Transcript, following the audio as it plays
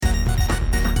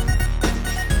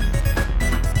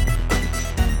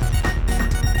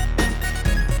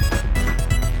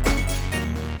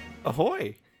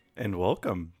Ahoy, and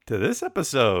welcome to this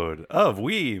episode of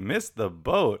We Missed the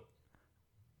Boat.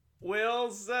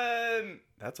 Wilson!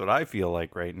 That's what I feel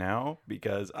like right now,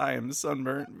 because I am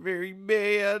sunburnt very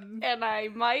bad. And I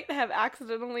might have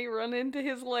accidentally run into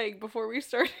his leg before we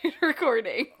started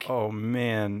recording. Oh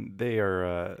man,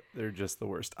 they're just the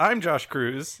worst. I'm Josh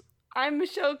Cruz. I'm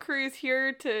Michelle Cruz,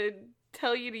 here to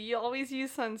tell you to always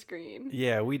use sunscreen.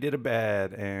 Yeah, we did a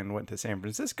bad and went to San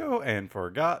Francisco and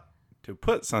forgot to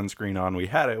put sunscreen on. We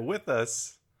had it with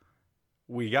us.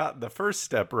 We got the first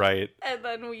step right. And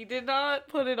then we did not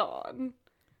put it on.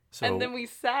 So, and then we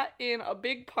sat in a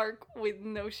big park with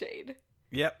no shade.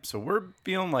 Yep, so we're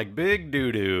feeling like big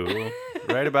doo-doo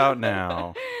right about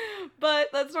now. But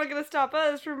that's not going to stop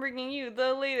us from bringing you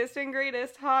the latest and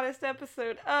greatest, hottest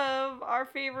episode of our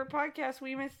favorite podcast,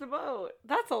 We Missed the Boat.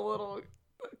 That's a little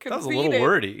conceited. That was a little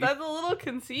wordy. That's a little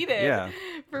conceited. Yeah.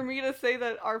 For me to say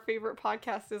that our favorite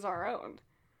podcast is our own.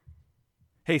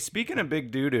 Hey, speaking of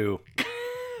big doo-doo,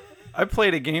 I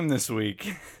played a game this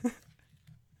week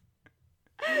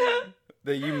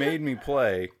that you made me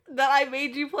play. That I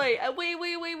made you play.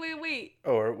 Wait.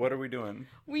 Oh, or what are we doing?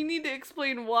 We need to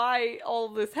explain why all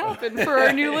this happened for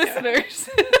our new listeners.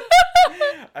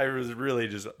 I was really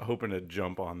just hoping to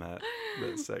jump on that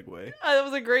segue. That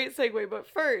was a great segue, but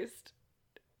first,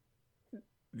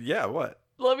 Yeah, what?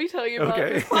 let me tell you about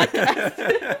this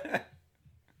podcast.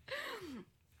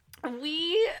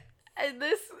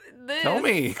 Tell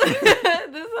me.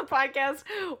 This is a podcast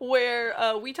where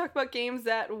we talk about games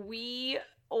that we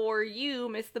or you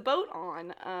missed the boat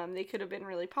on. They could have been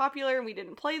really popular and we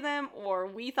didn't play them, or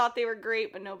we thought they were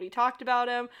great but nobody talked about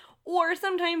them, or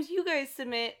sometimes you guys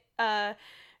submit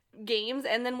games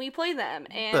and then we play them.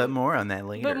 But more on that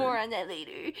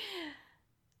later.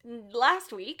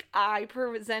 Last week, I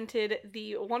presented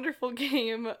the wonderful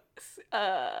game,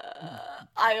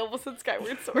 I almost said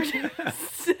Skyward Sword,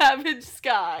 Savage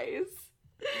Skies.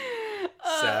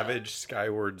 Savage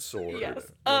Skyward Sword, yes. which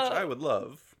I would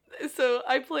love. So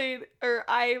I played,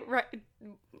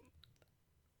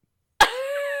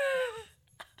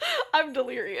 I'm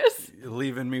delirious. You're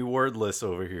leaving me wordless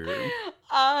over here.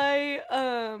 I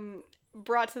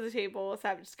brought to the table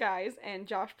Savage Skies, and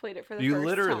Josh played it for the first time. You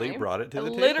literally brought it to the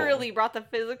table. Literally brought the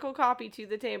physical copy to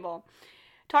the table.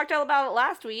 Talked all about it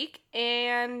last week,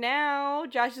 and now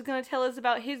Josh is going to tell us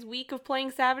about his week of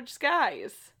playing Savage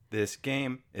Skies. This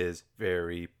game is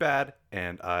very bad,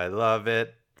 and I love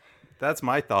it. That's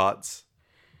my thoughts.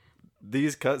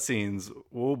 These cutscenes,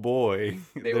 oh boy,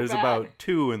 there's about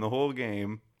 2 in the whole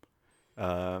game.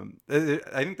 I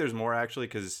think there's more actually,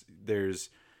 because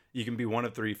you can be one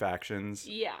of 3 factions.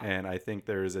 Yeah. And I think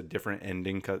there's a different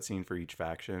ending cutscene for each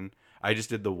faction. I just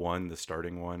did the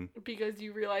starting one. Because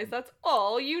you realize that's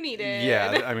all you needed.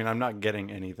 Yeah, I mean, I'm not getting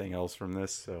anything else from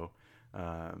this, so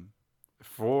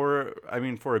for a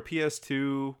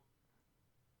PS2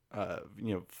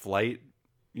 flight,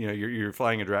 you're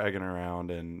flying a dragon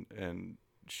around and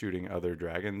shooting other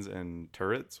dragons and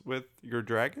turrets with your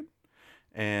dragon.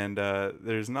 And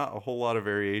there's not a whole lot of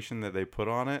variation that they put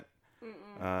on it.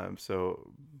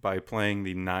 So by playing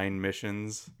the 9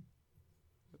 missions,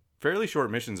 fairly short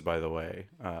missions, by the way,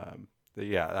 I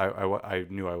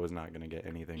knew I was not going to get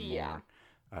anything more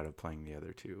out of playing the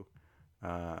other 2.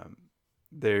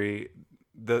 The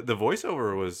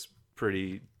voiceover was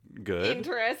pretty good.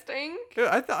 Interesting.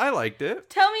 I liked it.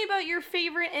 Tell me about your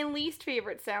favorite and least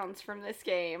favorite sounds from this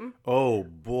game. Oh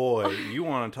boy, you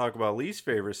want to talk about least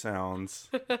favorite sounds?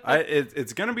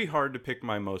 It's gonna be hard to pick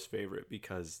my most favorite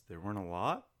because there weren't a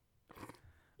lot.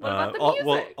 What about the music?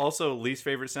 Well, also least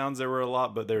favorite sounds, there were a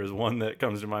lot, but there's one that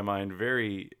comes to my mind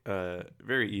very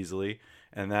easily,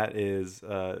 and that is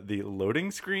the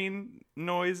loading screen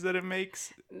noise that it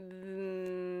makes.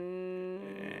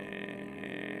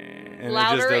 And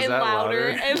louder it just does and that louder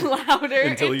and louder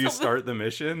until you start the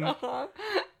mission. Uh-huh.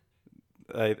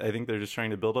 I think they're just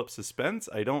trying to build up suspense.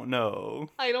 I don't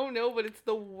know. I don't know, but it's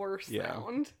the worst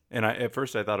sound. And at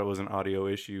first I thought it was an audio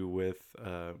issue with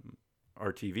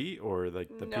our TV or like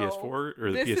the PS4 or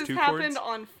the PS2 cords. This has happened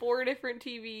on 4 different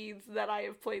TVs that I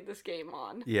have played this game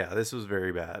on. Yeah, this was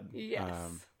very bad. Yes.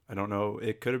 I don't know.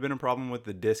 It could have been a problem with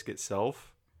the disc itself.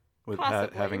 With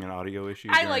having an audio issue.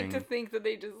 I like to think that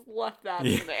they just left that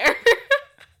in there.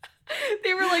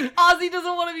 They were like, Ozzy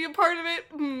doesn't want to be a part of it.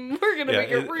 We're going to make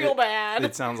it real bad.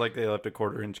 It sounds like they left a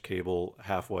 1/4-inch cable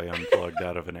halfway unplugged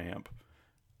out of an amp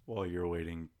while you're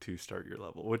waiting to start your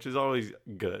level, which is always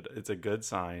good. It's a good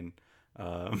sign.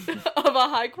 Of a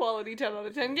high quality 10 out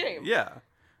of 10 game. Yeah.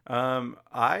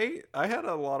 I had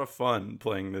a lot of fun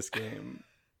playing this game.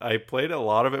 I played a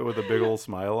lot of it with a big old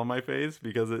smile on my face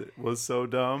because it was so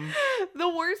dumb. The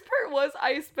worst part was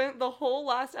I spent the whole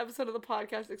last episode of the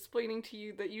podcast explaining to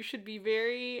you that you should be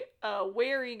very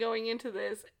wary going into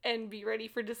this and be ready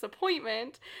for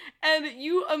disappointment. And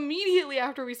you immediately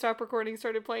after we stopped recording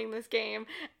started playing this game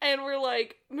and were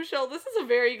like, Michelle, this is a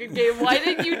very good game. Why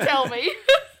didn't you tell me?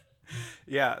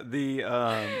 Yeah,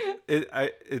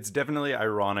 it's definitely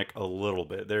ironic a little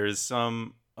bit. There is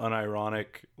some unironic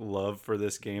love for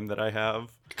this game that I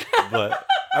have, but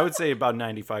I would say about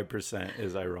 95%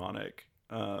 is ironic.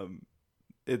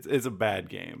 It's a bad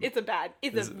game. It's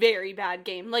a very bad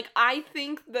game. Like, I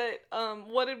think that,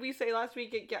 what did we say last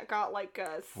week? It got like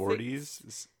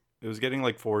 40s. It was getting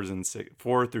like 4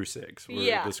 through 6.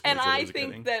 Yeah, and I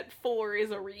think that 4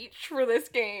 is a reach for this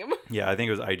game. Yeah, I think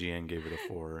it was IGN gave it a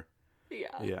 4.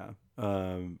 Yeah. Yeah.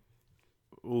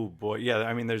 Oh boy. Yeah.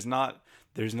 I mean, there's not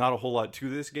a whole lot to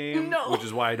this game, which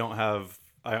is why I don't have.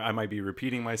 I might be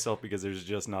repeating myself because there's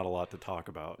just not a lot to talk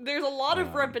about. There's a lot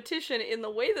of repetition in the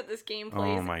way that this game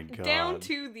plays. Oh my god. Down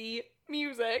to the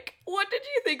music. What did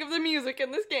you think of the music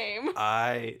in this game?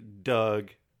 I dug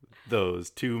those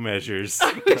 2 measures.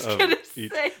 I was gonna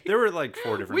say. There were like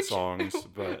 4 different songs,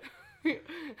 but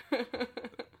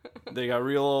they got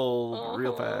real old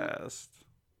real fast.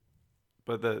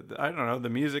 But I don't know, the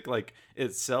music like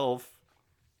itself,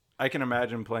 I can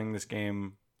imagine playing this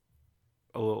game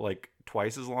a little like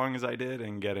twice as long as I did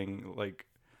and getting like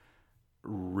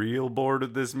real bored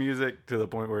with this music to the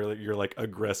point where like, you're like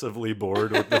aggressively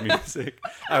bored with the music.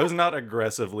 I was not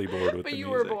aggressively bored with the music. But you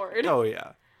were bored. Oh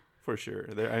yeah, for sure.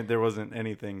 There wasn't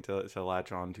anything to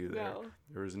latch on to there. No.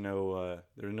 There was no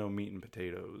meat and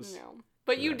potatoes. No.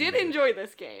 But you did enjoy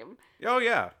this game. Oh,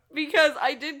 yeah. Because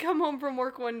I did come home from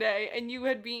work one day, and you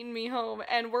had beaten me home,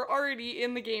 and we're already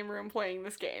in the game room playing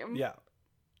this game. Yeah.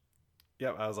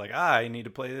 Yeah, I was like, I need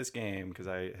to play this game, because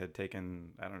I had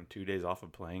taken, 2 days off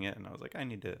of playing it, and I was like, I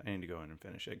need to go in and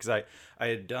finish it. Because I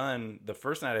had done, the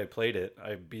first night I played it,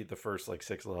 I beat the first,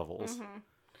 6 levels. Mm-hmm.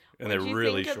 And they're really short.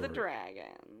 What did you think of the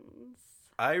dragons?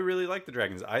 I really like the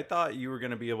dragons. I thought you were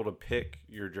going to be able to pick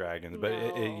your dragons, but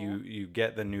you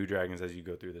get the new dragons as you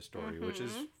go through the story, which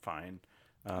is fine.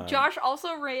 Josh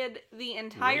also read the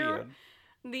entire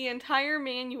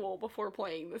manual before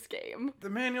playing this game. The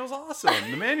manual's awesome.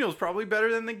 The manual's probably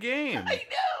better than the game. I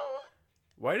know.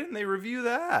 Why didn't they review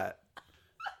that?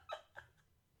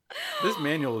 This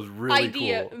manual is really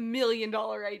cool. $1 million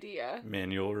idea.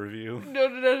 Manual review?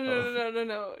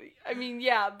 No. I mean,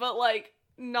 yeah, but like,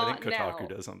 not now. I think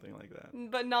Kotaku does something like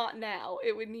that. But not now.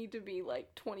 It would need to be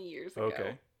like 20 years ago.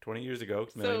 Okay. 20 years ago,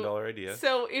 $1 million idea.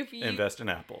 So if you... Invest in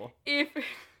Apple.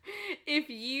 If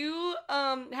you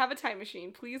have a time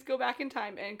machine, please go back in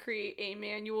time and create a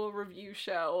manual review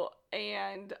show,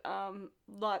 and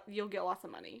you'll get lots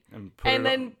of money. And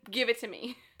then give it to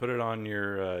me. Put it on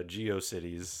your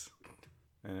GeoCities,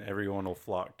 and everyone will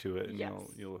flock to it, and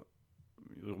you'll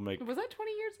make... Was that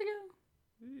 20 years ago?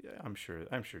 Yeah, I'm sure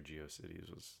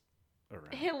GeoCities was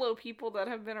around. Hello, people that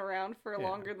have been around for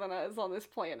longer than us on this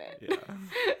planet.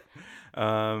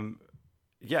 Yeah.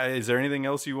 Yeah, is there anything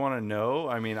else you want to know?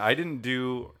 I mean, I didn't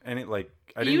do any,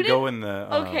 I didn't go in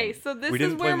the... okay, so this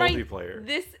is where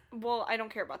multiplayer. Well, I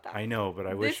don't care about that. I know, but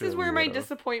I wish this is where my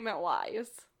disappointment lies.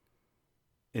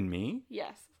 In me?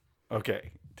 Yes.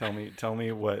 Okay, tell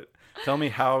me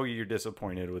how you're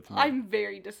disappointed with me. I'm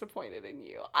very disappointed in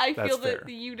you. I feel that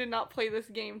you did not play this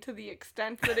game to the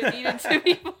extent that it needed to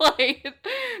be played.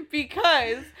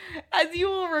 Because, as you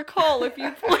will recall, if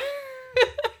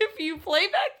you play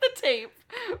back the tape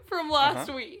from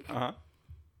last week,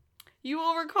 you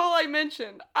will recall I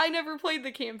mentioned I never played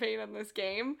the campaign in this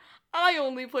game. I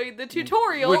only played the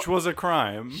tutorial. Which was a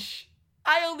crime.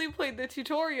 I only played the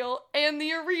tutorial and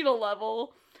the arena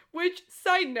level. Which,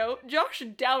 side note, Josh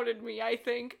doubted me, I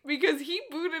think, because he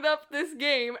booted up this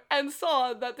game and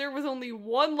saw that there was only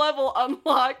one level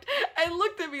unlocked and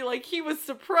looked at me like he was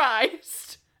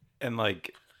surprised. And,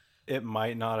 it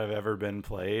might not have ever been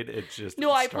played. It just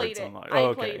I played it.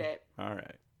 I played it. All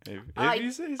right. If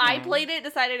you say so. I played it,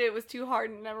 decided it was too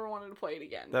hard, and never wanted to play it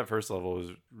again. That first level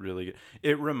was really good.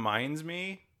 It reminds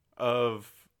me of...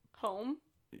 Home?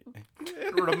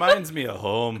 It reminds me of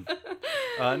Home.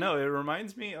 No, it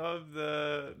reminds me of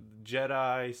the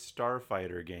Jedi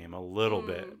Starfighter game a little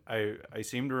bit. I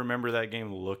seem to remember that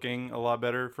game looking a lot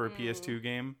better for a PS2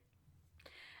 game.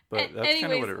 But that's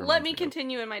kind of what it reminds let me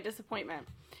continue in my disappointment.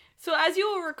 So as you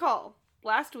will recall,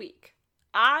 last week,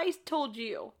 I told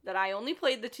you that I only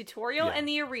played the tutorial and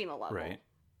the arena level. Right.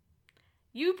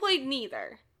 You played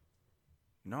neither.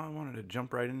 No, I wanted to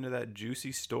jump right into that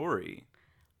juicy story.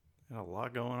 Got a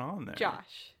lot going on there.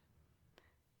 Josh,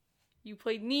 You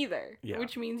played neither, Yeah.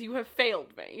 which means you have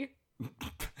failed me.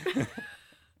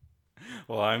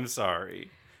 Well, I'm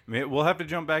sorry. We'll have to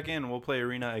jump back in. We'll play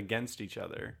Arena against each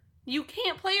other. You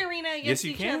can't play Arena against Yes,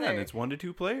 you each can. other. It's 1 to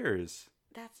 2 players.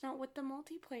 That's not what the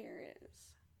multiplayer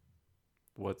is.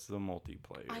 What's the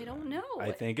multiplayer? I don't then? know.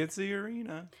 I think it's the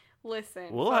Arena. Listen,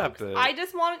 We'll have to. I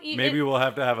just want you. Maybe we'll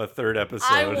have to have a third episode.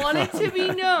 I want it to be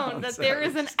known on that there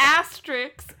is an Saturday.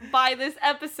 asterisk by this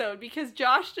episode because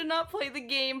Josh did not play the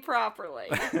game properly.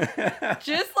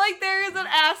 Just like there is an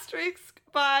asterisk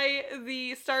by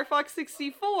the Star Fox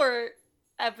 64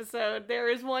 episode, there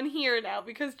is one here now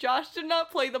because Josh did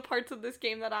not play the parts of this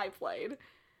game that I played.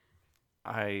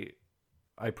 I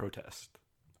protest.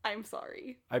 I'm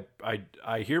sorry.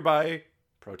 I hereby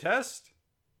protest.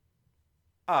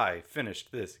 I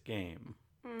finished this game.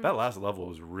 That last level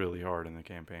was really hard in the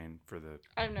campaign for the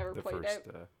I've never the played first.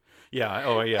 it. Yeah.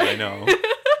 Oh yeah, I know.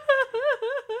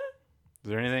 Is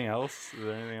there anything else?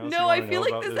 No, I feel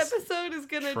like this episode is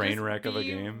gonna train just wreck be of a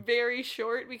game? very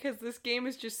short because this game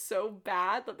is just so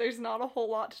bad that there's not a whole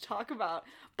lot to talk about.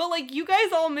 But like, you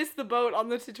guys all missed the boat on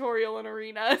the tutorial in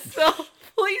Arena, so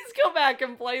please go back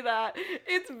and play that.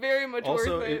 It's very much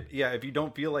Also, worth it. if you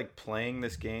don't feel like playing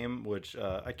this game, which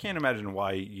I can't imagine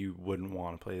why you wouldn't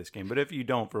want to play this game, but if you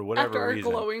don't for whatever After our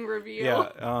reason, glowing review.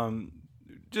 yeah,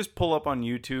 just pull up on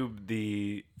YouTube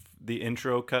the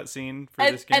intro cutscene for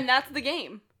this game. And that's the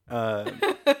game.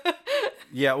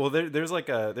 Yeah, well, there's like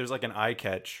an eye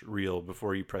catch reel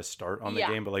before you press start on the Yeah.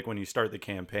 game, but like when you start the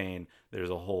campaign, there's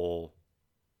a whole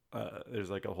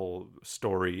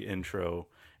story intro,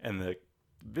 and the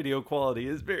video quality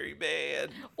is very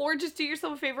bad. Or just do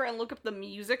yourself a favor and look up the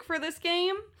music for this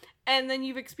game, and then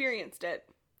you've experienced it.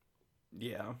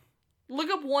 Yeah, Look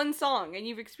up one song, and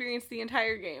you've experienced the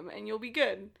entire game, and you'll be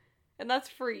good. And that's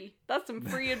free. That's some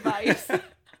free advice.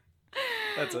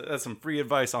 that's some free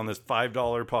advice on this $5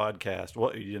 podcast.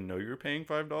 What, you didn't know you were paying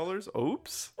 $5?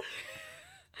 Oops.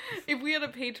 If we had a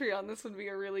Patreon, this would be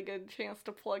a really good chance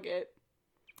to plug it.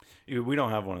 We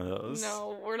don't have one of those.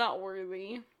 No, we're not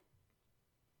worthy.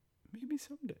 Maybe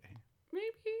someday.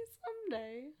 Maybe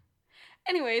someday.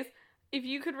 Anyways, if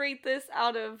you could rate this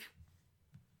out of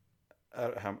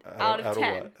Out of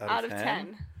 10. what? Out of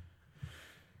 10.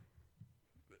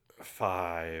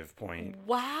 5 point.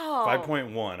 Wow.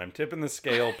 5.1. I'm tipping the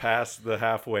scale past the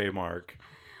halfway mark.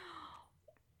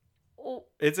 Oh,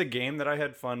 It's a game that I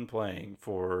had fun playing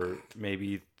for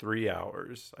maybe 3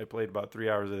 hours. I played about 3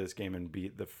 hours of this game and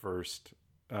beat the first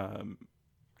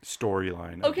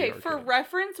storyline. okay, for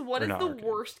reference, what Or is not the arcade.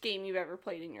 worst game you've ever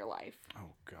played in your life?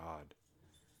 Oh God,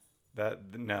 that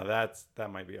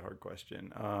might be a hard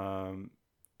question.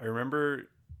 I remember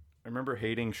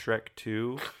hating Shrek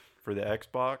 2 for the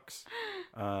Xbox.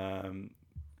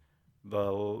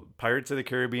 The Pirates of the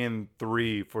Caribbean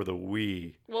 3 for the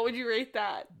Wii. What would you rate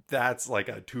that? That's like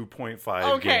a 2.5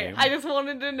 Okay, game. I just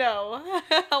wanted to know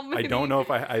how many. I don't know if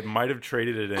I might have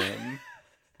traded it in.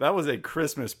 That was a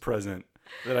Christmas present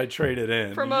that I traded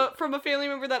in. from a family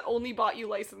member that only bought you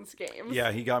licensed games.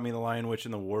 Yeah, he got me the Lion Witch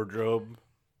and the Wardrobe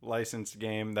licensed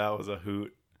game. That was a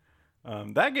hoot.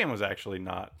 That game was actually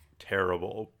not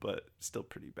terrible, but still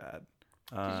pretty bad.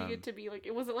 Did you get to be like,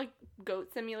 it wasn't like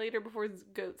Goat Simulator before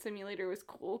Goat Simulator was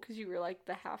cool because you were like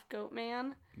the half goat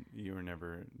man? You were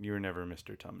never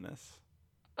Mr. Tumnus.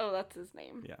 Oh, that's his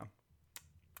name. Yeah.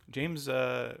 James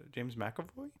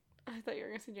McAvoy? I thought you were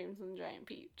going to say James and the Giant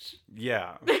Peach.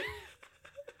 Yeah.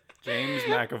 James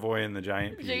McAvoy and the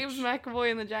Giant Peach. James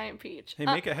McAvoy and the Giant Peach. Hey,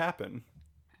 make it happen.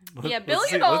 Yeah, Let's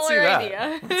see $1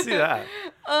 idea. that. Let's see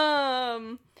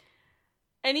that.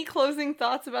 Any closing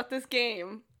thoughts about this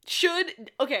game?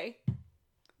 Okay,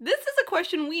 this is a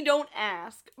question we don't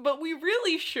ask, but we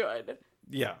really should.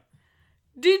 Yeah.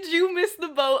 Did you miss the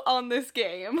boat on this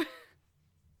game?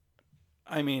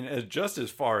 I mean, just as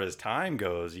far as time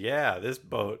goes, yeah, this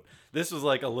was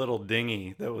like a little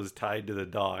dinghy that was tied to the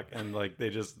dock, and like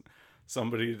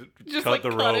somebody Just, cut like, the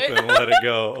cut rope it. and let it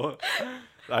go.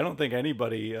 I don't think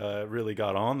anybody really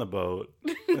got on the boat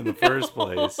in the first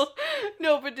place.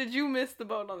 No, but did you miss the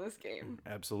boat on this game?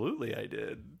 Absolutely, I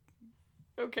did.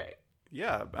 Okay.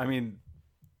 Yeah, I mean,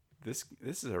 this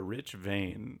is a rich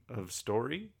vein of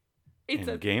story It's and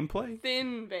a gameplay.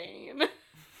 thin vein.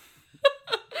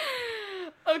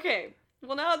 Okay.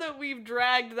 Well, now that we've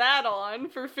dragged that on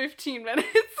for 15 minutes.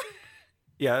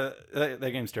 Yeah, that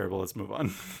game's terrible. Let's move on.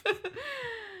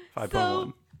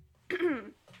 5.1.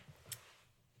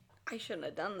 I shouldn't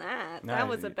have done that. No, That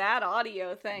was a bad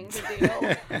audio thing to do.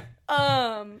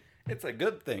 It's a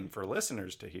good thing for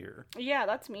listeners to hear. Yeah,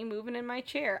 that's me moving in my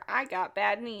chair. I got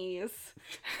bad knees.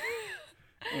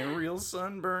 And real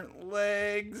sunburnt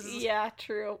legs. Yeah,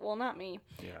 true. Well, not me.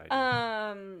 Yeah,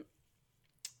 I do.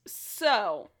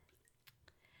 So,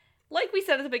 like we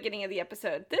said at the beginning of the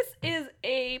episode, this is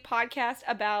a podcast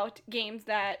about games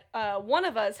that one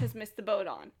of us has missed the boat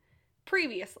on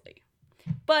previously.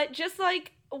 But just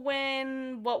like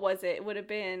what was it? It would have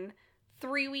been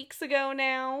 3 weeks ago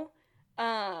now,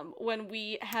 when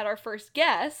we had our first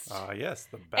guest. Yes,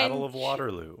 the Battle of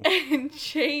Waterloo. And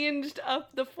changed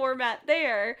up the format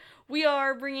there. We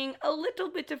are bringing a little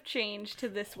bit of change to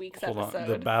this week's episode.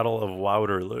 The Battle of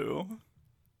Waterloo.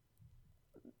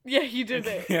 Yeah, you did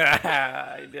it.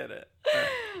 Yeah, I did it.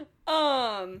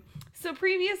 So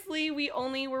previously we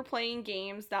only were playing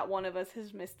games that one of us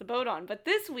has missed the boat on. But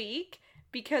this week,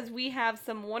 because we have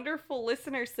some wonderful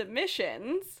listener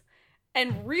submissions,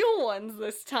 and real ones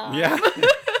this time. Yeah.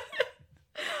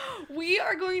 We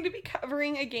are going to be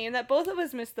covering a game that both of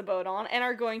us missed the boat on and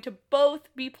are going to both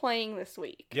be playing this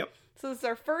week. Yep. So this is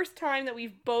our first time that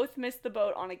we've both missed the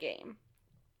boat on a game.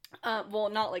 Well,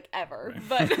 not like ever,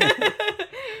 but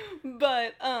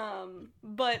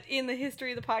but in the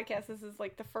history of the podcast, this is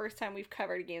like the first time we've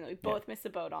covered a game that we both missed the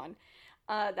boat on.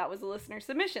 That was a listener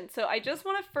submission. So I just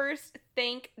want to first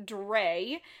thank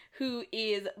Dre, who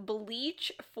is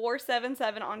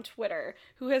Bleach477 on Twitter,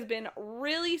 who has been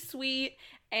really sweet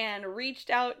and reached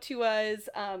out to us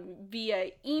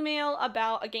via email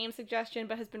about a game suggestion,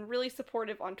 but has been really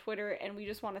supportive on Twitter, and we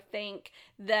just want to thank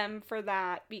them for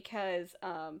that, because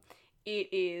it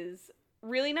is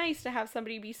really nice to have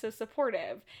somebody be so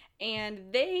supportive.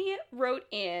 And they wrote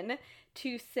in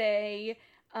to say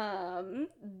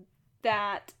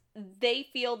that they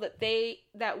feel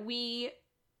that we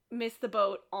missed the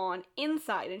boat on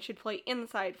Inside and should play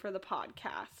Inside for the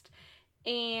podcast.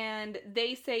 And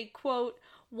they say, quote,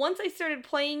 "Once I started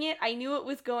playing it, I knew it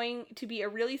was going to be a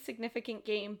really significant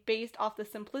game based off the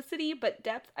simplicity but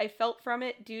depth I felt from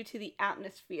it due to the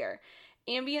atmosphere,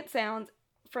 ambient sounds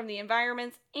from the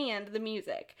environments, and the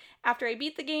music. After I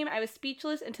beat the game, I was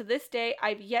speechless, and to this day,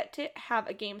 I've yet to have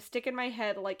a game stick in my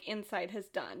head like Inside has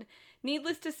done.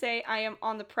 Needless to say, I am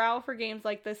on the prowl for games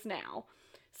like this now."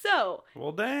 So,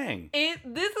 well, dang.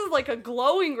 This is like a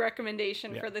glowing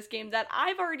recommendation for this game that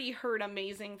I've already heard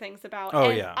amazing things about. Oh,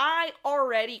 and yeah. I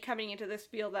already, coming into this,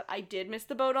 feel that I did miss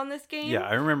the boat on this game. Yeah,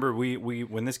 I remember we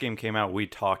when this game came out, we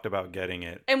talked about getting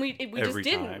it. And we every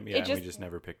just time. didn't. Yeah, we just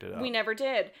never picked it up. We never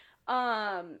did.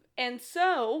 And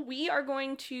so we are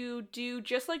going to do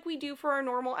just like we do for our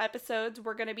normal episodes.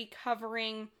 We're going to be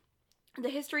covering the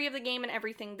history of the game and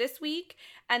everything this week,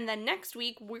 and then next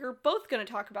week we're both going to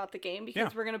talk about the game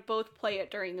because we're going to both play it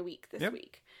during the week this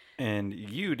week. And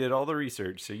you did all the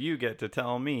research, so you get to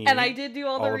tell me. And I did do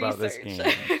all the about research. This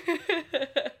game.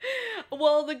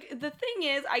 Well, the thing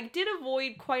is, I did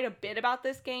avoid quite a bit about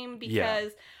this game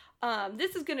because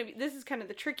this is kind of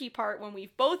the tricky part when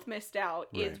we've both missed out,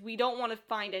 is we don't want to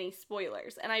find any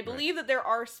spoilers, and I believe that there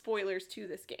are spoilers to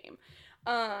this game.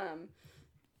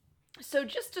 So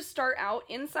just to start out,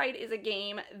 Inside is a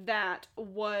game that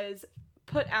was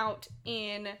put out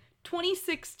in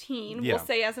 2016, we'll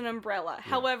say, as an umbrella. Yeah.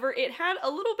 However, it had a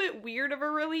little bit weird of a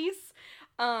release.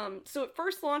 So it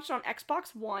first launched on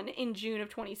Xbox One in June of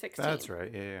 2016. That's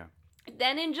right, yeah.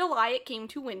 Then in July it came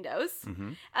to Windows,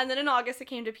 and then in August it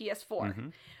came to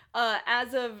PS4.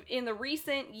 As of in the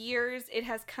recent years, it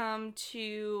has come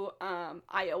to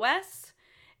iOS,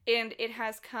 and it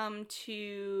has come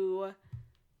to...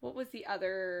 what was the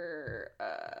other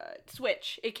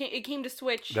Switch? It came to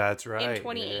Switch. That's right. In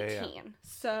 2018. Yeah.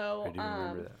 So I do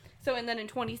remember that. So and then in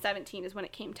 2017 is when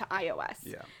it came to iOS.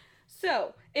 Yeah.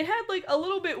 So it had like a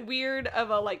little bit weird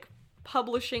of a like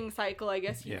publishing cycle, I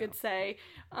guess you could say.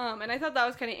 And I thought that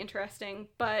was kind of interesting.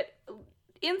 But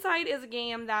Inside is a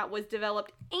game that was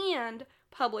developed and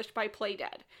published by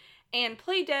Playdead. And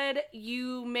Playdead,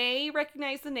 you may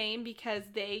recognize the name because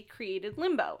they created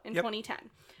Limbo in 2010.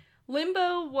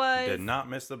 Limbo was... Did not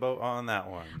miss the boat on that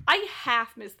one. I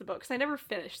half missed the boat because I never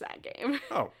finished that game.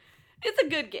 Oh. It's a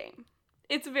good game.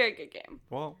 It's a very good game.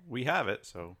 Well, we have it,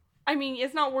 so... I mean,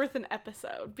 it's not worth an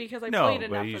episode because I played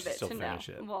enough you of it still to finish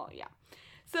know. It. Well, yeah.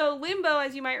 So Limbo,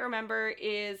 as you might remember,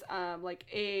 is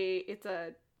it's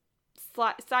a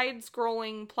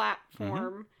side-scrolling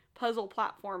platform, puzzle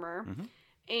platformer.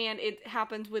 And it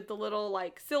happens with the little,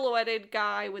 like, silhouetted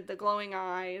guy with the glowing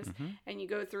eyes. And you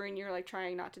go through and you're, like,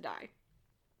 trying not to die.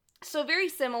 So very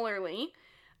similarly,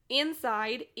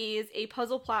 Inside is a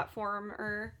puzzle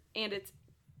platformer, and it's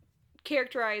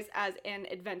characterized as an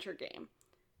adventure game.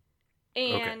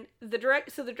 And the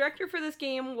director for this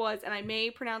game was, and I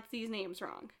may pronounce these names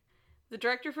wrong, the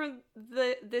director for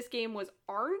this game was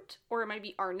Arndt, or it might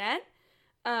be Arnett.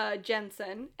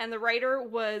 Jensen, and the writer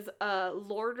was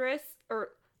Lorids.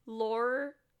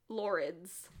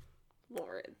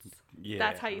 Yeah.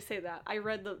 That's how you say that. I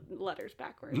read the letters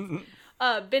backwards.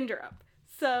 Binderup.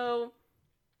 So,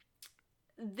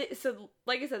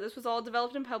 like I said, this was all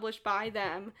developed and published by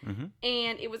them,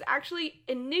 and it was actually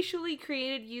initially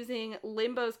created using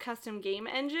Limbo's custom game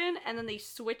engine, and then they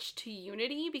switched to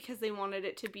Unity because they wanted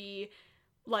it to be,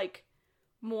 like,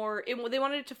 they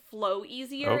wanted it to flow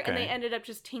easier, and they ended up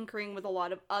just tinkering with a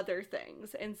lot of other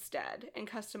things instead and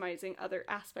customizing other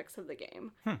aspects of the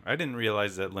game. I didn't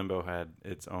realize that Limbo had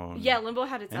its own. Yeah, Limbo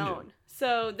had its engine. own.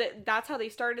 So that's how they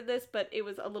started this, but it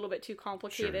was a little bit too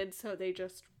complicated, so they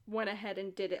just went ahead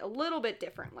and did it a little bit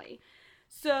differently.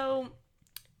 So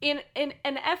in an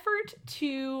effort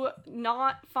to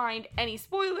not find any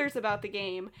spoilers about the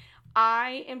game,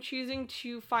 I am choosing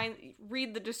to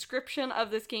read the description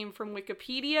of this game from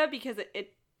Wikipedia, because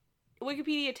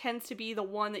Wikipedia tends to be the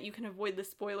one that you can avoid the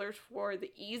spoilers for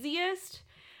the easiest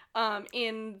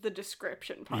in the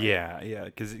description part. Yeah,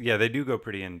 because they do go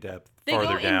pretty in depth. They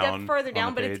go in depth farther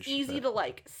down, but it's easy to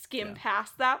like skim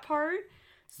past that part.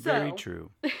 So, very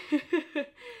true.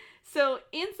 So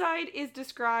Inside is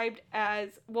described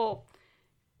as, well,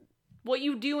 what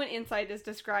you do in Inside is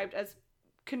described as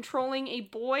controlling a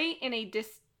boy in a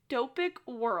dystopic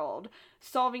world,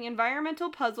 solving environmental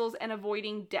puzzles, and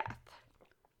avoiding death.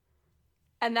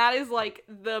 And that is like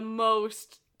the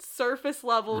most surface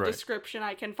level description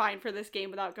I can find for this game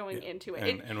without going into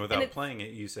it. And without playing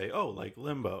it, you say, oh, like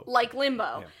Limbo. Like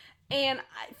Limbo. Yeah. And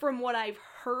from what I've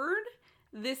heard,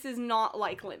 this is not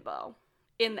like Limbo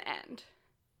in the end.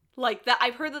 Like that,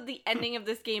 I've heard that the ending of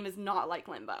this game is not like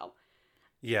Limbo.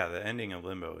 Yeah, the ending of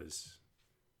Limbo is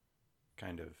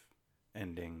kind of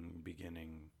ending,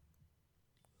 beginning.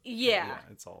 Yeah.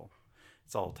 It's all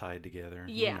tied together.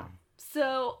 Yeah.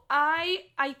 So I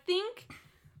think,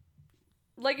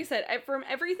 like I said, from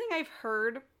everything I've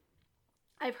heard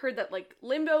that like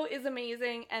Limbo is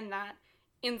amazing and that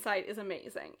Inside is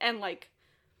amazing, and like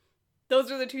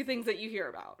those are the two things that you hear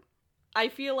about. I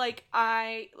feel like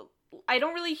I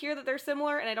don't really hear that they're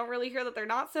similar, and I don't really hear that they're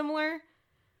not similar,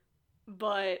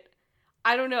 but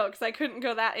I don't know, because I couldn't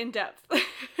go that in depth.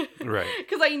 Right.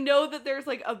 Because I know that there's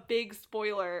like a big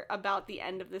spoiler about the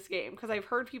end of this game, because I've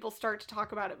heard people start to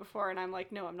talk about it before, and I'm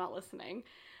like, no, I'm not listening.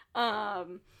 But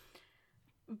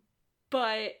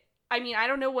I mean, I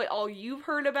don't know what all you've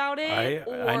heard about it.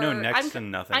 I know next to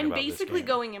nothing. I'm about basically this game.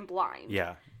 going in blind.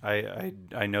 Yeah,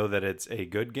 I know that it's a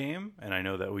good game, and I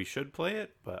know that we should play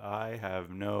it, but I have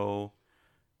no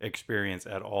experience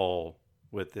at all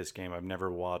with this game. I've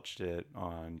never watched it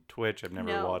on Twitch. I've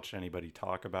never watched anybody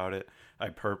talk about it. I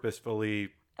purposefully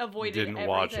didn't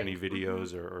watch any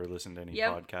videos or listen to any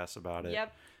podcasts about it.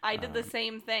 Yep. I did the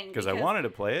same thing. Because I wanted to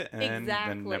play it and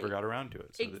then never got around to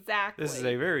it. So exactly. This is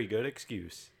a very good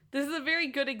excuse. This is a very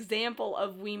good example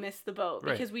of we missed the boat,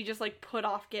 because we just like put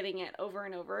off getting it over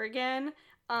and over again.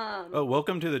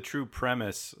 Welcome to the true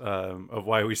premise of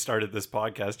why we started this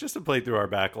podcast, just to play through our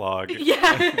backlog.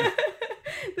 Yeah.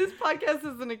 This podcast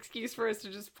is an excuse for us to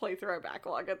just play through our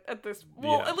backlog at this.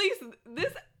 Well, at least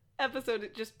this episode,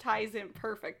 it just ties in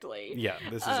perfectly. Yeah,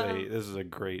 this is a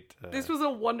great. This was a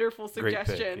wonderful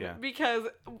suggestion pick, because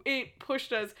it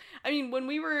pushed us. I mean, when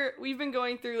we've been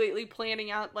going through lately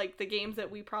planning out like the games that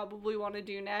we probably want to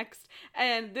do next,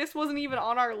 and this wasn't even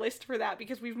on our list for that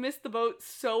because we've missed the boat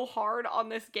so hard on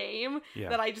this game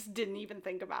that I just didn't even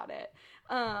think about it.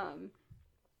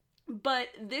 But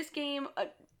this game,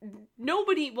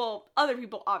 other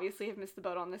people obviously have missed the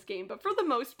boat on this game, but for the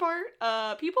most part,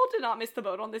 people did not miss the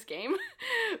boat on this game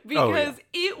because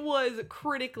it was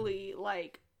critically,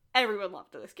 like, everyone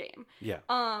loved this game. Yeah.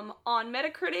 On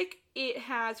Metacritic, it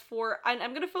has I'm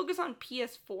going to focus on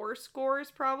PS4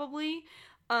 scores probably.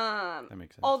 That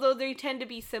makes sense. Although they tend to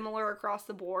be similar across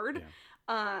the board.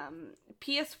 Yeah.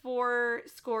 PS4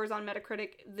 scores on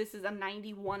Metacritic, this is a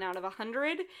 91 out of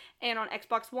 100, and on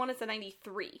Xbox One it's a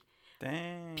 93.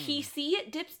 Dang. PC, it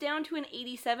dips down to an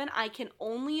 87. I can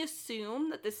only assume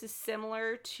that this is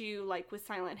similar to like with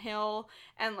Silent Hill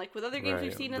and like with other games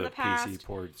we've seen in the past. PC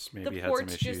ports maybe had some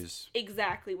issues.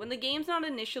 Exactly. When the game's not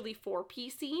initially for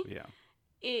PC,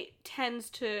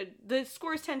 the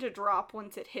scores tend to drop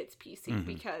once it hits PC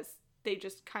because they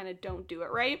just kind of don't do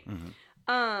it right.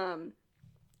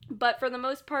 But for the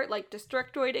most part, like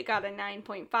Destructoid, it got a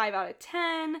 9.5 out of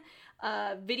 10.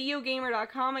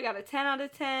 Videogamer.com, I got a 10 out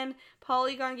of 10.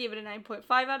 Polygon gave it a 9.5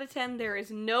 out of 10. There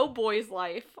is no Boy's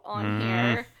Life on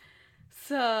here.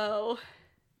 So...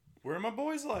 where my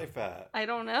Boy's Life at? I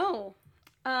don't know.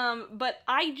 But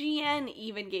IGN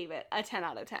even gave it a 10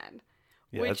 out of 10.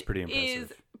 Yeah, which that's pretty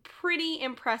impressive. Is pretty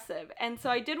impressive. And so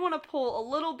I did want to pull a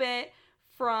little bit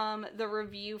from the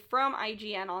review from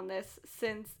IGN on this,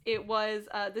 since it was,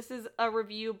 this is a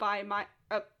review by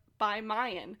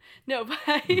Mayan. No,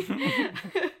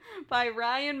 by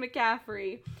Ryan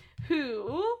McCaffrey,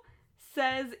 who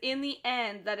says in the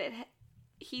end that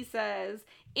he says,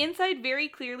 Inside very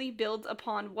clearly builds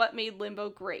upon what made Limbo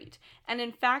great, and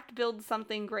in fact builds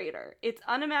something greater. Its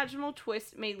unimaginable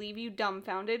twist may leave you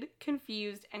dumbfounded,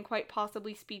 confused, and quite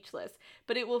possibly speechless,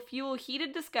 but it will fuel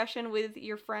heated discussion with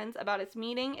your friends about its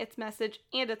meaning, its message,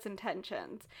 and its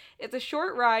intentions. It's a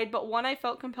short ride, but one I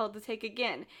felt compelled to take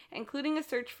again, including a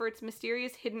search for its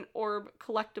mysterious hidden orb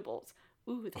collectibles.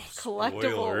 Ooh, the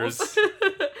collectibles.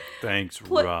 Thanks,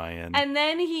 Ryan. And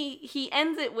then he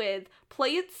ends it with,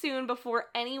 play it soon before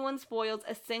anyone spoils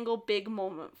a single big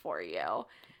moment for you.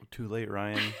 Too late,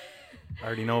 Ryan. I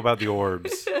already know about the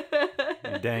orbs.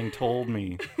 You dang told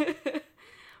me.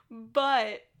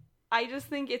 But I just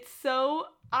think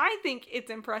I think it's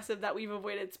impressive that we've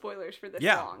avoided spoilers for this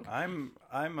long.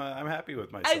 I'm happy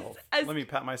with myself. Let me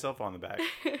pat myself on the back.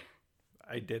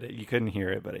 I did it. You couldn't hear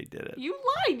it, but I did it. You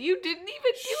lied. You didn't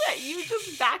even do it. You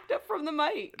just backed up from the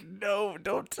mic. No,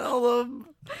 don't tell them.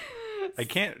 I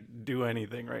can't do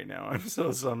anything right now. I'm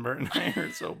so sunburned. I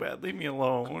hurt so bad. Leave me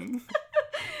alone.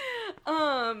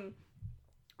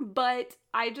 But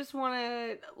I just want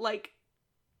to,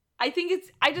 I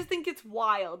just think it's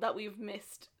wild that we've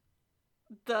missed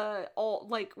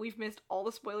we've missed all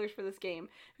the spoilers for this game,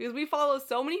 because we follow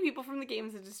so many people from the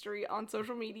games industry on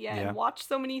social media and watch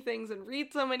so many things and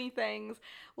read so many things.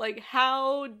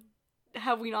 How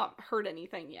have we not heard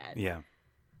anything yet? Yeah.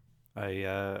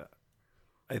 I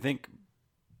think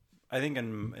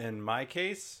in my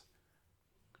case,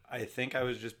 I think I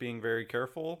was just being very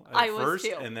careful at first,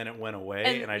 too. And then it went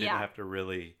away, and I didn't have to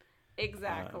really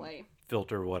exactly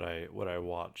filter what I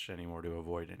watch anymore to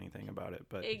avoid anything about it.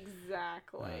 But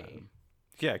exactly,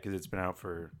 yeah, because it's been out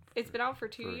for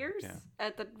 2 years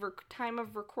at the time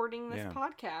of recording this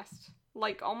podcast,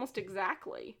 almost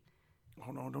exactly.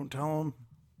 Oh no! Don't tell them.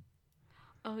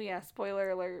 Oh yeah!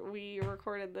 Spoiler alert! We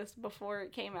recorded this before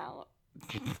it came out.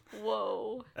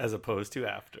 Whoa! As opposed to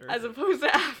after.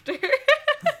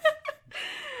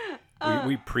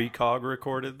 We precog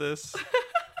recorded this.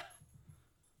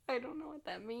 I don't know what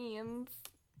that means.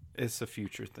 It's a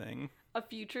future thing. A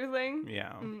future thing?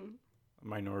 Yeah.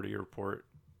 Minority Report.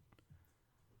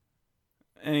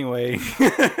 Anyway.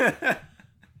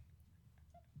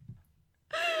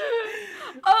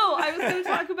 Oh, I was going to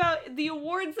talk about the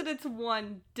awards that it's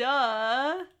won.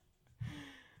 Duh.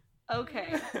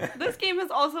 Okay. This game has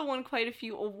also won quite a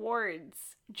few awards,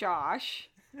 Josh,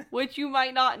 which you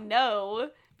might not know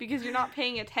because you're not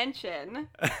paying attention.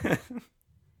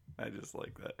 I just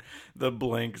like that. The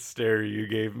blank stare you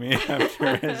gave me after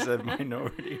I said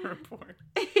Minority Report.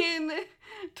 In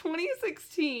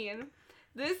 2016,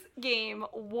 this game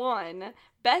won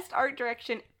Best Art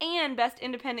Direction and Best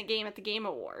Independent Game at the Game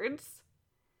Awards.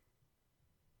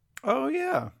 Oh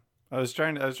yeah, I was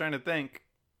trying to think,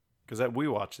 because we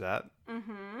watched that.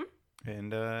 Mm-hmm.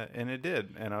 And it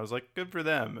did, and I was like, good for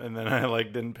them. And then I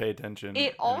didn't pay attention.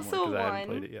 It also won. I hadn't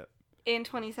played it yet. In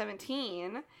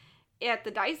 2017. At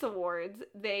the DICE Awards,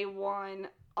 they won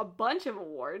a bunch of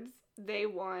awards. They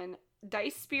won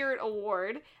DICE Spirit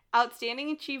Award, Outstanding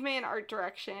Achievement in Art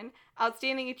Direction,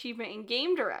 Outstanding Achievement in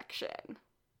Game Direction.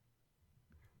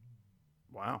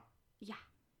 Wow. Yeah.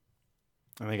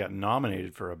 And they got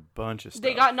nominated for a bunch of stuff.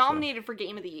 They got nominated for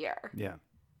Game of the Year. Yeah.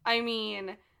 I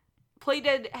mean,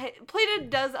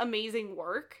 Playdead does amazing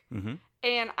work,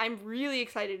 and I'm really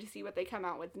excited to see what they come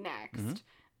out with next.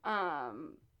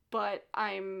 But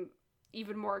I'm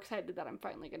even more excited that I'm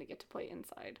finally going to get to play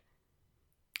Inside.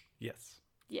 Yes.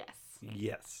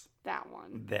 That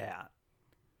one. That.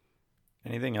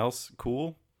 Anything else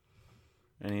cool?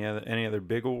 Any other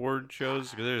big award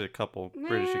shows? Because there's a couple.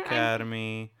 British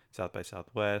Academy, South by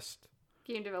Southwest.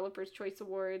 Game Developers Choice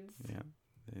Awards. Yeah.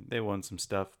 They won some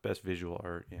stuff. Best visual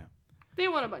art. Yeah. They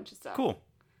won a bunch of stuff. Cool.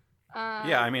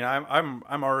 Yeah, I mean,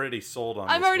 I'm already sold on.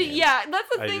 I'm already, game. Yeah. That's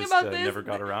the thing about this. I never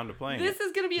got around to playing. This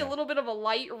is going to be a little bit of a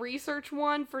light research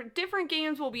one. For different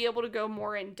games, we'll be able to go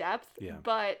more in depth. Yeah.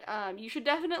 But you should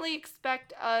definitely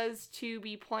expect us to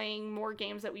be playing more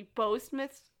games that we both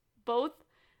missed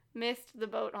the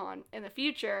boat on in the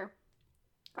future.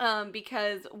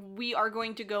 Because we are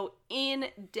going to go in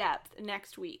depth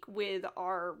next week with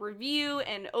our review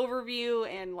and overview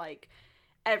and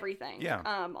everything.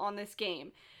 On this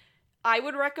game. I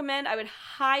would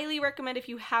highly recommend, if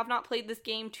you have not played this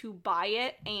game, to buy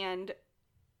it and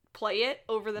play it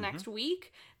over the next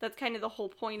week. That's kind of the whole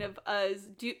point of us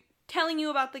telling you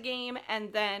about the game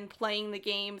and then playing the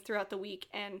game throughout the week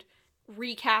and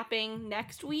recapping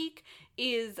next week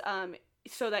is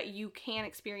so that you can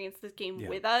experience this game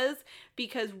with us,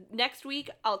 because next week,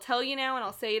 I'll tell you now and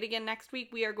I'll say it again next week,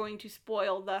 we are going to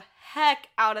spoil the heck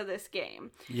out of this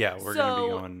game. Yeah, we're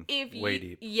going to be going way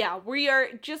deep. Yeah, we are,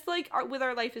 just like with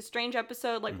our Life is Strange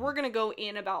episode, like we're going to go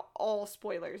in about all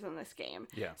spoilers in this game.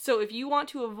 Yeah. So if you want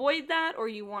to avoid that, or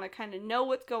you want to kind of know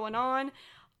what's going on,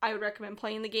 I would recommend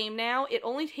playing the game now. It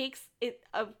only takes,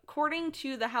 according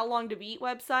to the How Long to Beat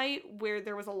website, where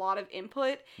there was a lot of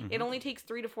input, it only takes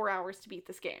 3 to 4 hours to beat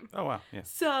this game. Oh, wow. Yeah.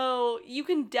 So you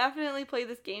can definitely play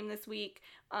this game this week,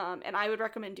 and I would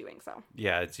recommend doing so.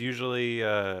 Yeah, it's usually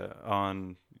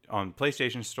on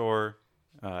PlayStation Store.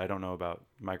 I don't know about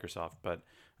Microsoft, but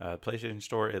PlayStation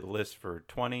Store, it lists for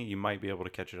 $20. You might be able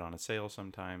to catch it on a sale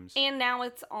sometimes. And now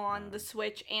it's on the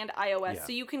Switch and iOS,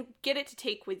 so you can get it to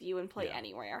take with you and play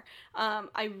anywhere.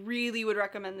 I really would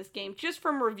recommend this game. Just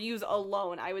from reviews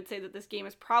alone, I would say that this game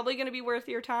is probably going to be worth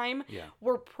your time. Yeah.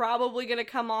 We're probably going to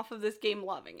come off of this game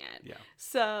loving it. Yeah.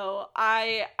 So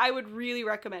I would really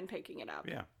recommend picking it up.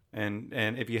 Yeah. And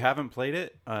if you haven't played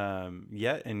it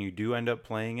yet and you do end up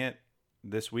playing it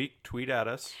this week, tweet at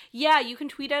us. Yeah, you can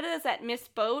tweet at us at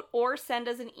MissBoat, or send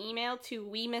us an email to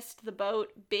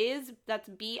WeMissedTheBoatBiz, that's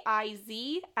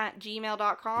BIZ,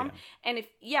 @gmail.com. Yeah. And if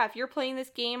you're playing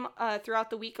this game throughout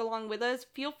the week along with us,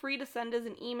 feel free to send us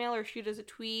an email or shoot us a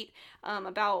tweet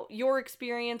about your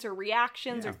experience or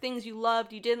reactions or things you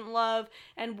loved, you didn't love,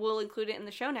 and we'll include it in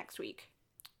the show next week.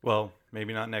 Well,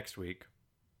 maybe not next week,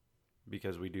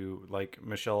 because we do, like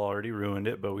Michelle already ruined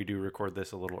it, but we do record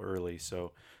this a little early,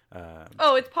 so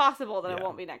it's possible that it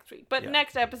won't be next week, but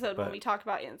next episode when we talk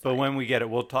about Inside. But when we get it,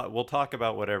 we'll talk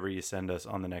about whatever you send us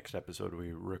on the next episode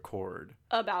we record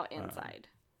about Inside.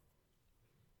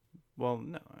 Well,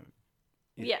 no.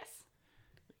 Yes.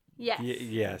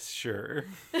 Yes, sure.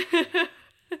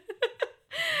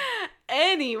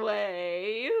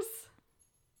 Anyways,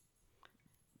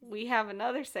 we have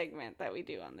another segment that we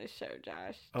do on this show,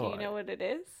 Josh. Do you know what it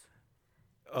is?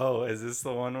 Oh, is this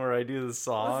the one where I do the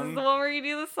song? This is the one where you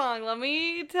do the song. Let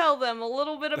me tell them a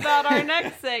little bit about our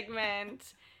next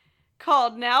segment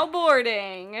called Now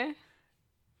Boarding.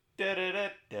 Will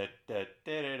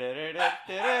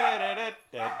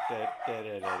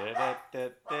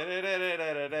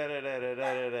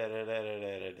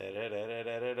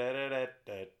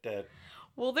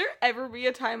there ever be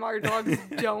a time our dogs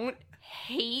don't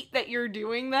hate that you're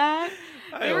doing that?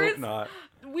 I hope not.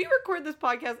 We record this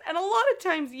podcast, and a lot of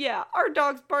times, our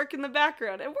dogs bark in the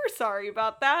background, and we're sorry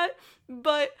about that,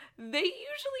 but they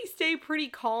usually stay pretty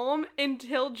calm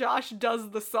until Josh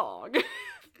does the song.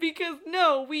 Because,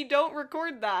 no, we don't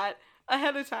record that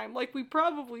ahead of time like we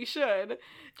probably should.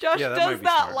 Josh does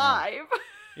that live.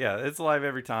 Yeah, it's live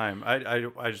every time.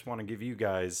 I just want to give you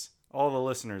guys, all the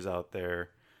listeners out there,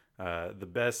 the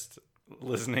best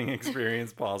listening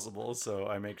experience possible, so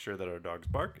I make sure that our dogs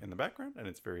bark in the background, and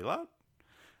it's very loud.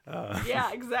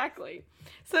 Yeah, exactly.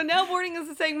 So Now Boarding is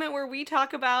a segment where we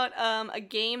talk about a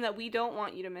game that we don't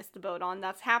want you to miss the boat on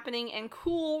that's happening and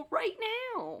cool right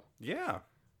now. Yeah.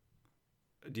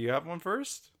 Do you have one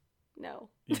first? No.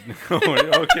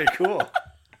 Okay, cool.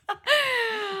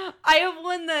 I have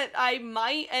one that I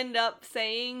might end up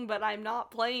saying, but I'm not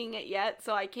playing it yet,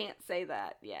 so I can't say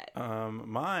that yet.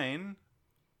 Mine,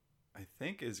 I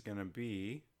think mine's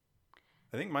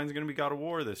gonna be God of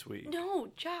War this week.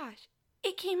 No, Josh.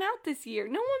 It came out this year.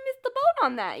 No one missed the boat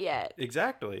on that yet.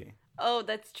 Exactly. Oh,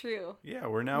 that's true. Yeah,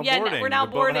 we're now boarding. We're now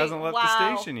boarding. The boat hasn't left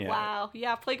the station yet. Wow.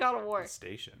 Yeah, play God of War.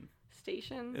 Station.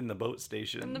 In the boat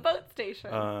station. In the boat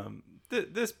station.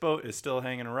 This boat is still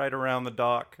hanging right around the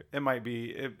dock. It might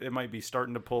be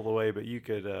starting to pull away, but you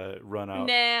could run out.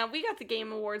 Nah, we got the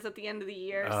Game Awards at the end of the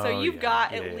year, so you've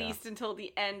got at least until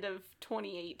the end of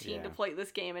 2018 to play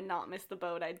this game and not miss the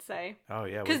boat, I'd say. Oh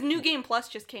yeah, because New Game Plus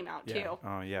just came out too.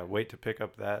 Oh yeah, wait to pick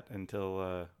up that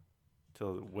until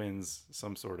it wins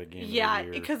some sort of game. Yeah,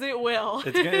 because it will.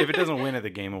 If it doesn't win at the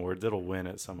Game Awards, it'll win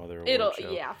at some other award show.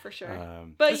 Yeah, for sure.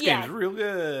 But this game's real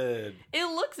good. It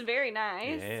looks very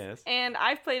nice. Yes. And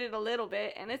I've played it a little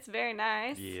bit, and it's very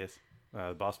nice. Yes.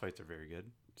 The boss fights are very good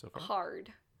so far.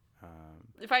 Hard.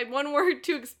 If I had one word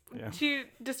to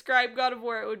describe God of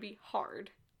War, it would be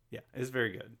hard. Yeah, it's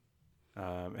very good.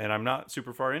 And I'm not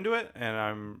super far into it, and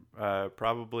I'm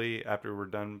probably, after we're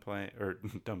done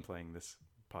playing this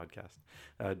podcast,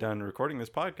 done recording this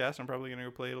podcast, I'm probably going to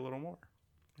go play it a little more.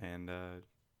 And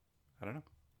I don't know.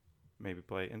 Maybe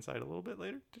play Inside a little bit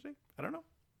later today. I don't know.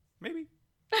 Maybe.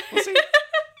 We'll see.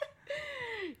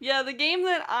 Yeah, the game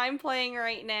that I'm playing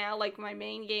right now, like my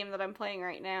main game that I'm playing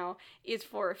right now, is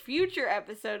for a future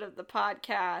episode of the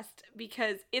podcast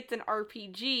because it's an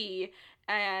RPG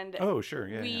and Oh, sure.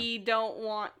 Yeah. we don't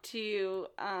want to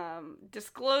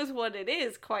disclose what it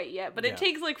is quite yet, but Yeah. it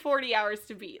takes like 40 hours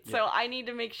to beat, so Yeah. I need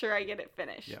to make sure I get it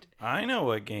finished. Yeah. I know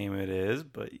what game it is,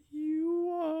 but you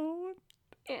won't.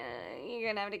 You're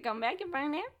gonna have to come back and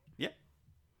find out.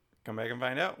 Come back and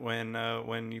find out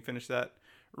when you finish that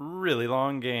really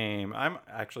long game. I'm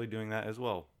actually doing that as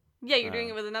well. Yeah, you're doing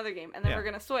it with another game, and then yeah. we're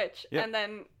gonna switch, Yep. and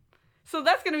then so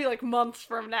that's gonna be like months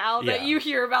from now that Yeah. you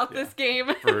hear about this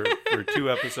game. for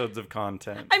 2 episodes of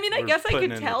content. I mean, I We're guess I putting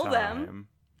could in the tell them. time.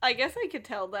 I guess I could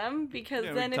tell them because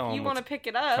Yeah, we then can tell if you them want to what's pick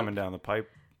it up, Coming down the pipe.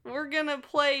 we're gonna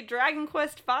play Dragon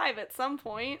Quest V at some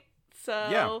point. So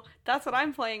Yeah. that's what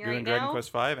I'm playing Doing right Dragon now.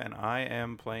 Quest V, and I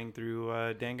am playing through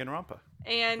Danganronpa.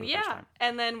 And for the first yeah, time.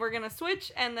 and then we're gonna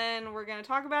switch, and then we're gonna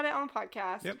talk about it on the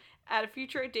podcast Yep. at a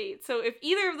future date. So if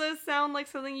either of those sound like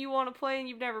something you want to play and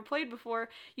you've never played before,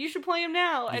 you should play them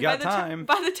now. You And got by time.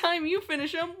 by the time you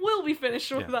finish them, we'll be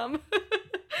finished with them.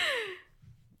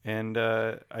 And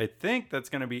I think that's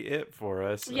going to be it for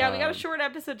us. Yeah, we got a short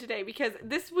episode today because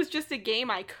this was just a game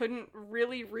I couldn't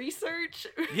really research.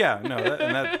 Yeah, no,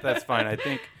 that's fine. I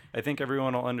think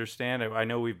everyone will understand. I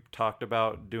know we've talked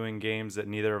about doing games that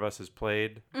neither of us has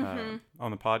played on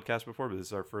the podcast before, but this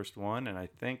is our first one, and I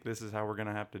think this is how we're going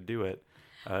to have to do it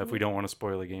if we don't want to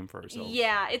spoil a game for ourselves.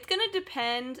 Yeah, it's going to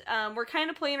depend. We're kind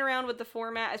of playing around with the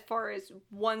format as far as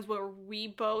ones where we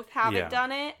both haven't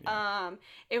done it. Yeah.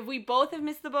 If we both have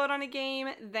missed the boat on a game,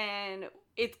 then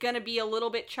it's going to be a little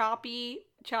bit choppy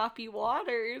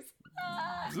waters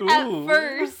at Ooh.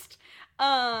 first.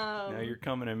 Now you're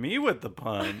coming at me with the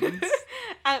puns.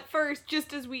 At first,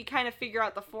 just as we kind of figure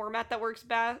out the format that works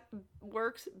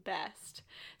best.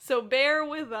 So bear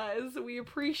with us. We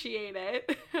appreciate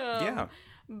it. Yeah.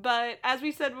 But as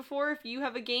we said before, if you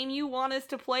have a game you want us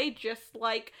to play, just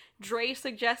like Dre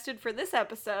suggested for this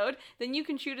episode, then you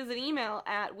can shoot us an email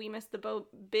at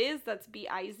wemissedtheboatbiz, that's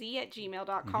B-I-Z,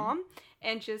 @gmail.com,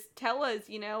 and just tell us,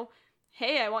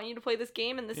 hey, I want you to play this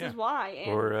game and this is why.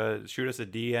 And or shoot us a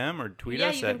DM or tweet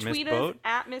us you at can tweet MissBoat. us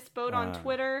at MissBoat on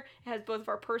Twitter. It has both of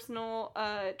our personal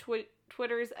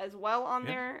Twitters as well on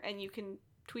there, and you can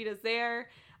tweet us there.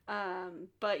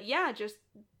 But yeah, just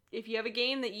if you have a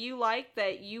game that you like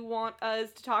that you want us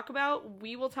to talk about,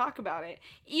 we will talk about it.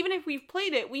 Even if we've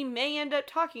played it, we may end up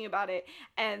talking about it,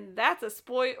 and that's a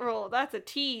spoil. That's a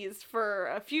tease for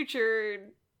a future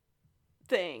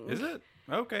thing. Is it?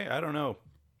 Okay, I don't know.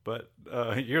 But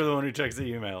you're the one who checks the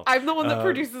email. I'm the one that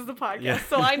produces the podcast,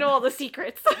 so I know all the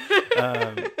secrets.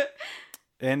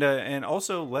 And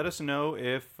also let us know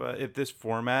if this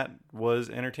format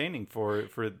was entertaining for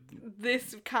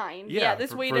this kind. Yeah,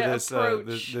 this way to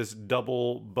approach this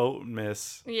double boat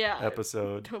miss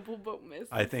episode. Double boat miss.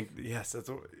 I think yes, that's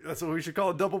what we should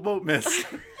call it, double boat miss.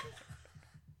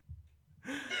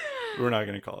 We're not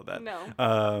going to call it that.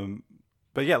 No.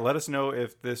 But yeah, let us know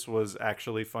if this was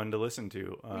actually fun to listen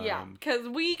to. Because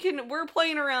we're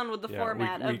playing around with the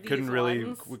format of these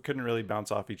ones. We couldn't really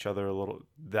bounce off each other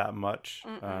that much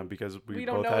because we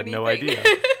both had anything. no idea.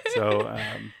 So,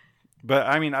 but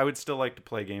I mean, I would still like to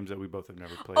play games that we both have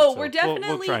never played. Oh, so we're definitely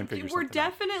we'll try and figure we're something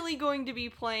out. definitely going to be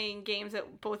playing games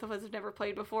that both of us have never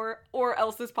played before, or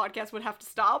else this podcast would have to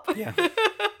stop. Yeah.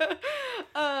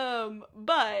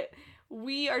 But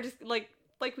we are just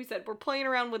like we said, we're playing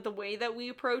around with the way that we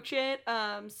approach it.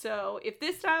 So if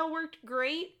this style worked,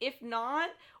 great. If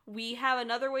not, we have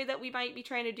another way that we might be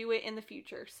trying to do it in the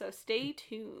future. So stay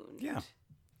tuned. Yeah.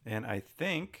 And I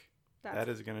think that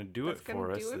is going to do it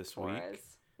for us this week.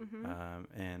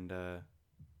 And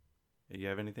you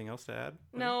have anything else to add?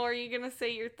 No, are you going to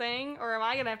say your thing, or am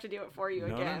I going to have to do it for you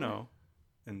again? No.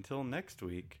 Until next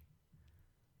week.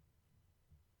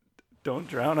 Don't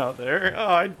drown out there. Oh,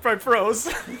 I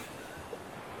froze.